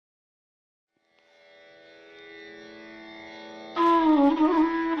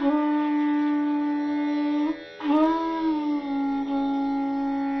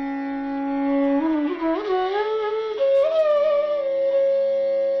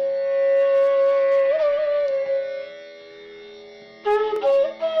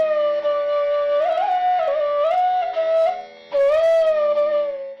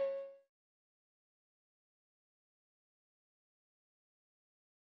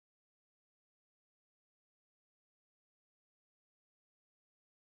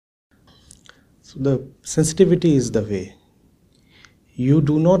So the sensitivity is the way. You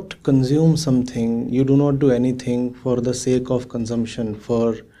do not consume something, you do not do anything for the sake of consumption,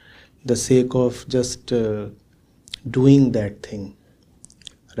 for the sake of just doing that thing,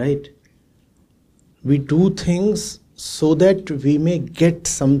 right? We do things so that we may get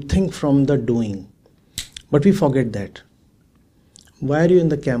something from the doing, but we forget that. Why are you in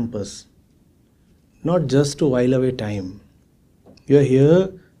the campus? Not just to while away time. You are here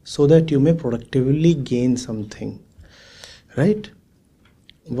so that you may productively gain something, right?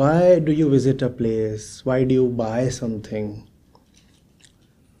 Why do you visit a place? Why do you buy something?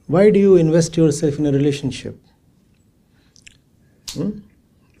 Why do you invest yourself in a relationship?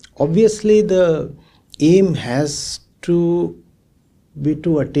 Obviously, the aim has to be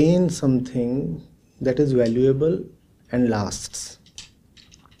to attain something that is valuable and lasts.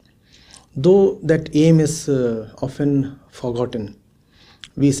 Though that aim is often forgotten,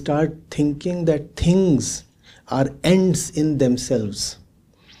 we start thinking that things are ends in themselves.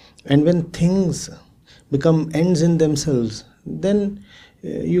 And when things become ends in themselves, then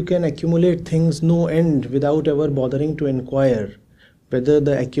you can accumulate things no end without ever bothering to inquire whether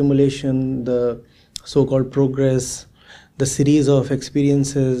the accumulation, the so-called progress, the series of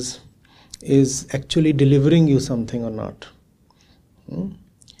experiences is actually delivering you something or not.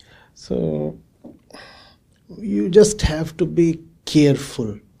 So you just have to be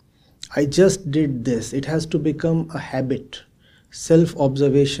careful. I just did this. It has to become a habit.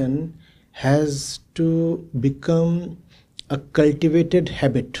 Self-observation has to become a cultivated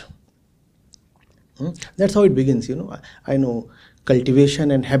habit. That's how it begins, I know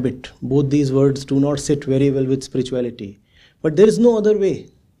cultivation and habit, both these words do not sit very well with spirituality. But there is no other way.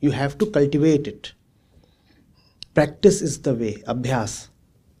 You have to cultivate it. Practice is the way, abhyas.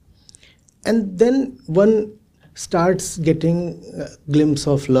 And then one starts getting a glimpse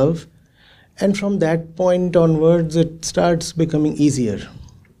of love. And from that point onwards, it starts becoming easier.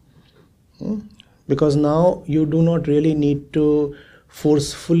 Because now you do not really need to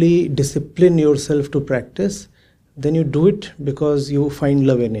forcefully discipline yourself to practice. Then you do it because you find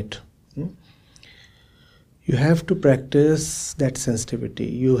love in it. You have to practice that sensitivity.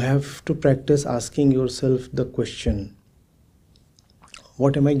 You have to practice asking yourself the question,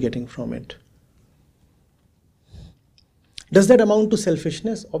 what am I getting from it? Does that amount to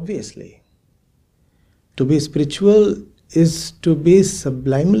selfishness? Obviously. To be spiritual is to be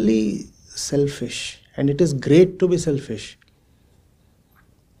sublimely selfish, and it is great to be selfish.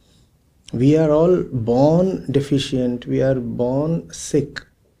 We are all born deficient, we are born sick.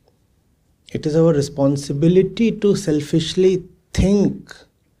 It is our responsibility to selfishly think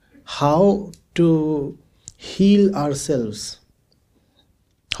how to heal ourselves,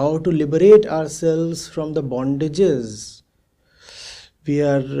 how to liberate ourselves from the bondages we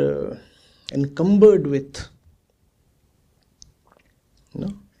are encumbered with.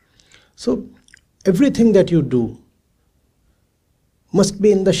 So everything that you do must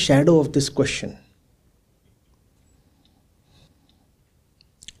be in the shadow of this question.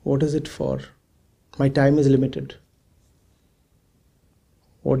 What is it for? My time is limited.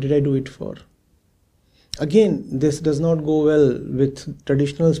 What did I do it for? Again, this does not go well with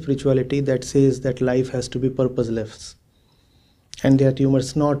traditional spirituality that says that life has to be purposeless and that you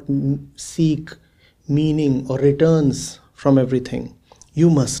must not seek meaning or returns from everything. You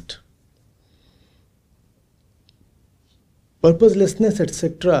must. Purposelessness,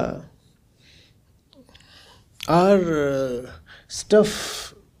 etc. are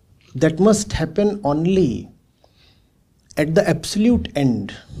stuff that must happen only at the absolute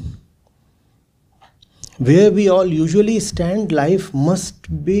end. Where we all usually stand, life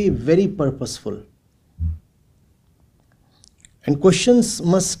must be very purposeful. And questions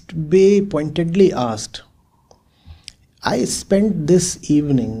must be pointedly asked. I spent this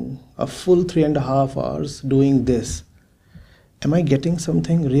evening a full 3.5 hours doing this. Am I getting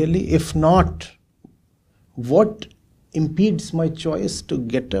something really? If not, what impedes my choice to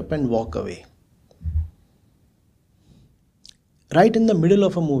get up and walk away? Right in the middle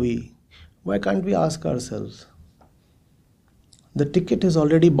of a movie, why can't we ask ourselves? The ticket is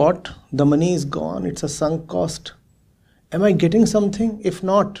already bought, the money is gone, it's a sunk cost. Am I getting something? If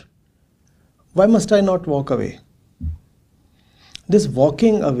not, why must I not walk away? This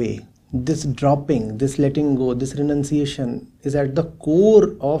walking away, this dropping, this letting go, this renunciation is at the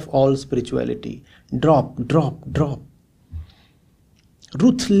core of all spirituality. Drop, drop, drop.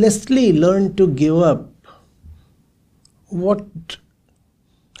 Ruthlessly learn to give up what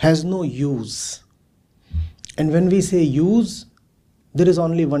has no use. And when we say use, there is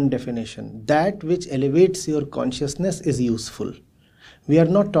only one definition. That which elevates your consciousness is useful. We are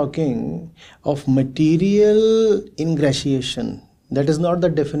not talking of material ingratiation. That is not the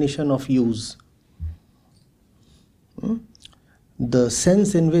definition of use. The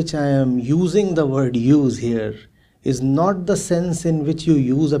sense in which I am using the word use here is not the sense in which you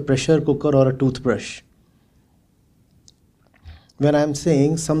use a pressure cooker or a toothbrush. When I am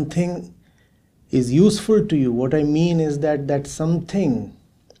saying something is useful to you, what I mean is that something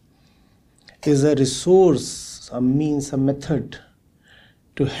is a resource, a means, a method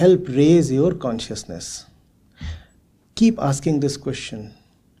to help raise your consciousness. Keep asking this question.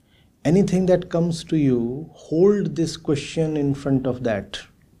 Anything that comes to you, hold this question in front of that.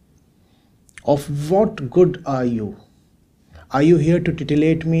 Of what good are you? Are you here to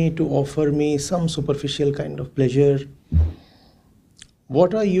titillate me, to offer me some superficial kind of pleasure?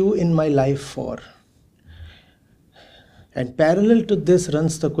 What are you in my life for? And parallel to this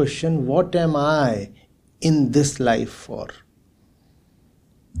runs the question, what am I in this life for?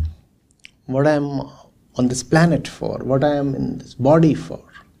 What I am on this planet for? What I am in this body for?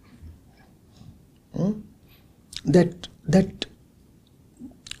 That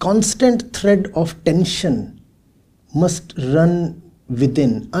constant thread of tension must run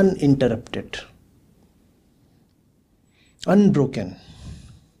within, uninterrupted, unbroken.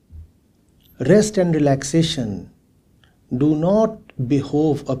 Rest and relaxation do not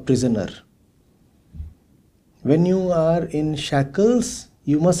behove a prisoner. When you are in shackles,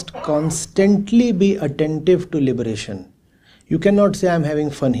 you must constantly be attentive to liberation. You cannot say, I'm having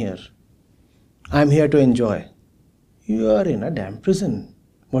fun here. I'm here to enjoy. You are in a damn prison.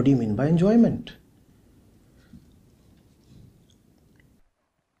 What do you mean by enjoyment?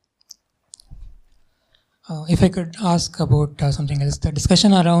 If I could ask about something else, the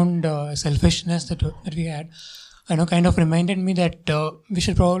discussion around selfishness that we had, kind of reminded me that we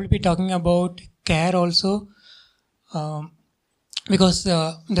should probably be talking about care also, because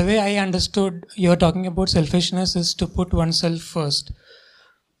the way I understood you're talking about selfishness is to put oneself first.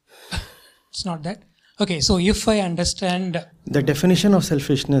 It's not that? Okay, so if I understand... The definition of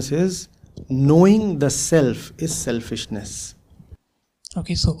selfishness is knowing the self is selfishness.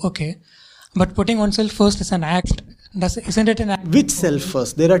 Okay. But putting oneself first is an act. Isn't it an act? Which self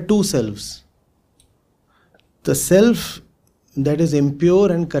first? There are two selves. The self that is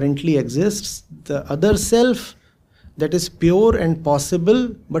impure and currently exists. The other self that is pure and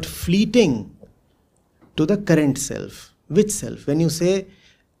possible but fleeting to the current self. Which self? When you say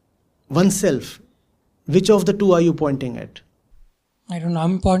oneself, which of the two are you pointing at? I don't know.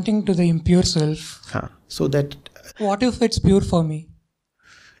 I'm pointing to the impure self. So that... What if it's pure for me?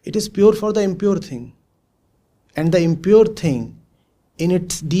 It is pure for the impure thing. And the impure thing, in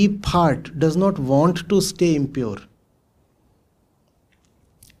its deep heart, does not want to stay impure.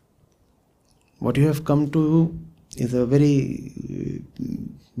 What you have come to is a very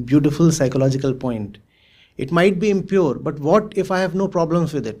beautiful psychological point. It might be impure, but what if I have no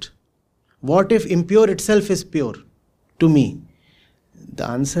problems with it? What if impure itself is pure to me? The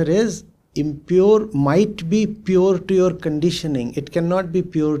answer is, impure might be pure to your conditioning. It cannot be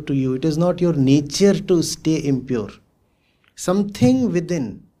pure to you. It is not your nature to stay impure. Something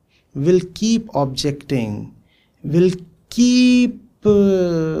within will keep objecting, will keep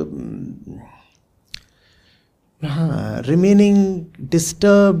remaining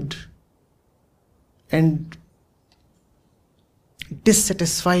disturbed and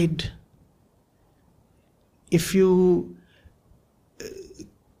dissatisfied if you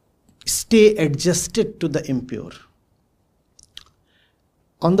stay adjusted to the impure.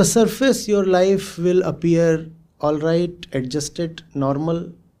 On the surface, your life will appear all right, adjusted,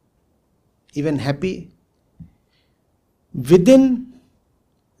 normal, even happy. Within,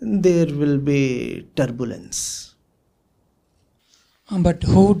 there will be turbulence. But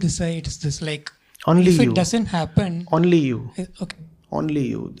who decides this? Only if you. It doesn't happen. Only you. Okay. Only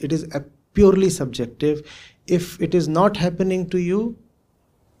you. It is purely subjective. If it is not happening to you,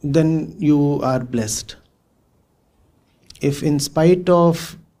 then you are blessed. If in spite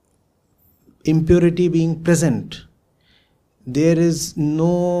of impurity being present, there is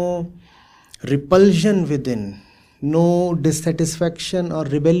no repulsion within, no dissatisfaction or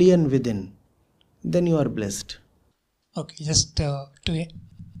rebellion within, then you are blessed. Okay, just to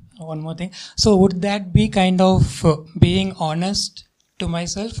one more thing. So would that be kind of being honest to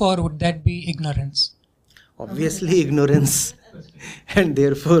myself, or would that be ignorance? Obviously ignorance. And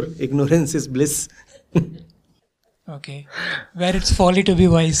therefore ignorance is bliss. Okay. Where it's folly to be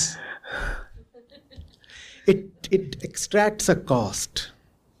wise. It extracts a cost.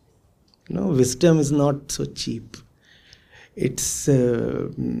 Wisdom is not so cheap. It's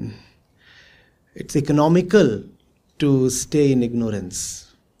economical to stay in ignorance.